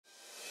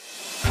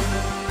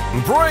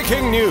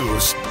Breaking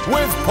news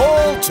with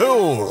Paul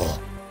Toole.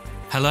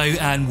 Hello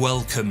and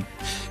welcome.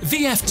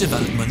 VF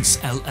Developments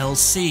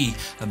LLC,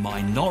 a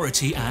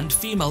minority and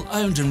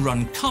female-owned and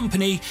run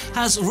company,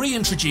 has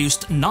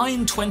reintroduced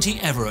 920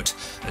 Everett,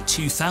 a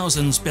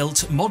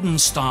 2000s-built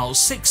modern-style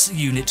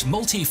 6-unit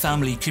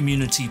multi-family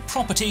community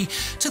property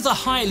to the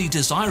highly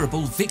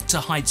desirable Victor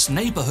Heights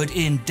neighborhood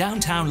in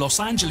downtown Los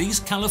Angeles,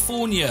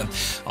 California,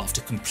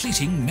 after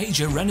completing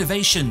major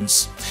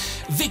renovations.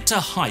 Victor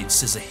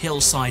Heights is a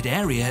hillside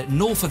area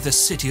north of the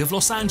city of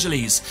Los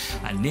Angeles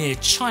and near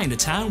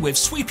Chinatown with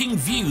sweeping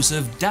views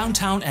of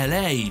downtown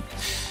LA.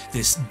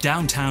 This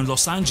downtown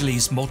Los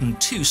Angeles modern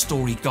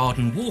 2-story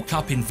garden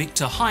walk-up in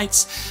Victor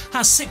Heights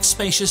has 6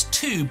 spacious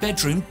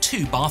 2-bedroom,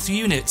 2-bath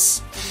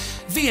units.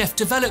 VF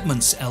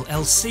Developments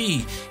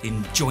LLC,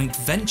 in joint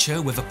venture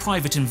with a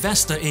private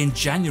investor in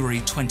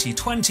January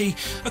 2020,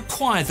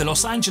 acquired the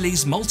Los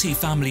Angeles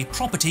multi-family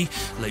property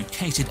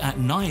located at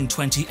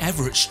 920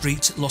 Everett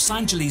Street, Los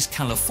Angeles,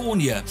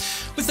 California,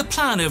 with the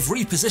plan of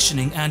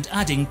repositioning and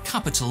adding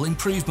capital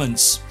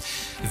improvements.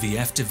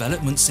 VF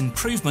Developments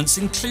improvements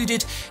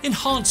included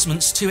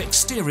enhancements to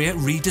exterior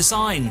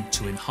redesign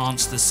to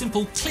enhance the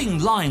simple,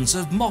 clean lines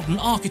of modern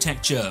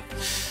architecture.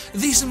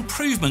 These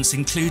improvements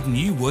include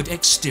new wood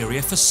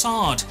exterior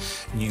facade,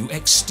 new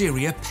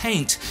exterior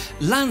paint,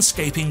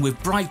 landscaping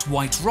with bright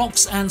white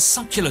rocks and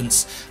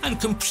succulents,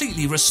 and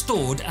completely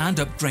restored and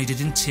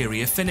upgraded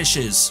interior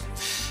finishes.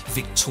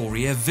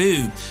 Victoria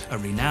Vu, a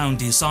renowned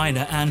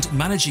designer and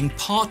managing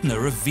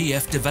partner of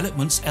VF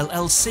Developments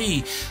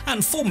LLC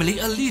and formerly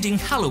a leading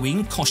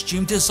Halloween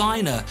costume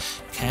designer,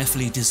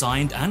 carefully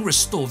designed and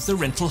restored the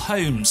rental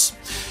homes.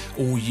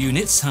 All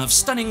units have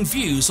stunning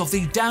views of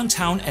the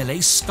downtown LA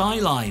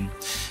skyline.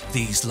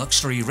 These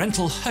luxury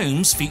rental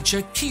homes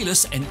feature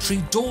keyless entry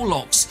door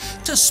locks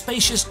to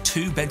spacious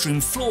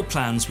 2-bedroom floor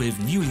plans with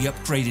newly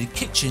upgraded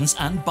kitchens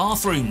and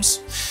bathrooms.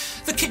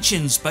 The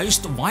kitchens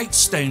boast white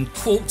stone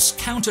quartz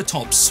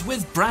countertops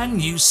with brand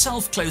new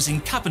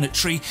self-closing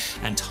cabinetry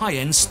and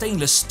high-end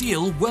stainless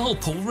steel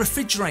Whirlpool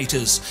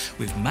refrigerators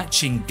with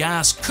matching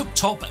gas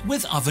cooktop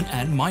with oven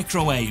and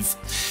microwave.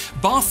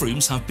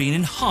 Bathrooms have been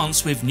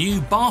enhanced with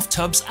new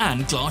bathtubs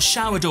and glass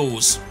shower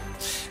doors.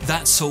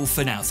 That's all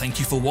for now. Thank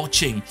you for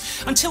watching.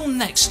 Until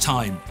next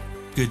time,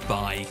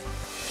 goodbye.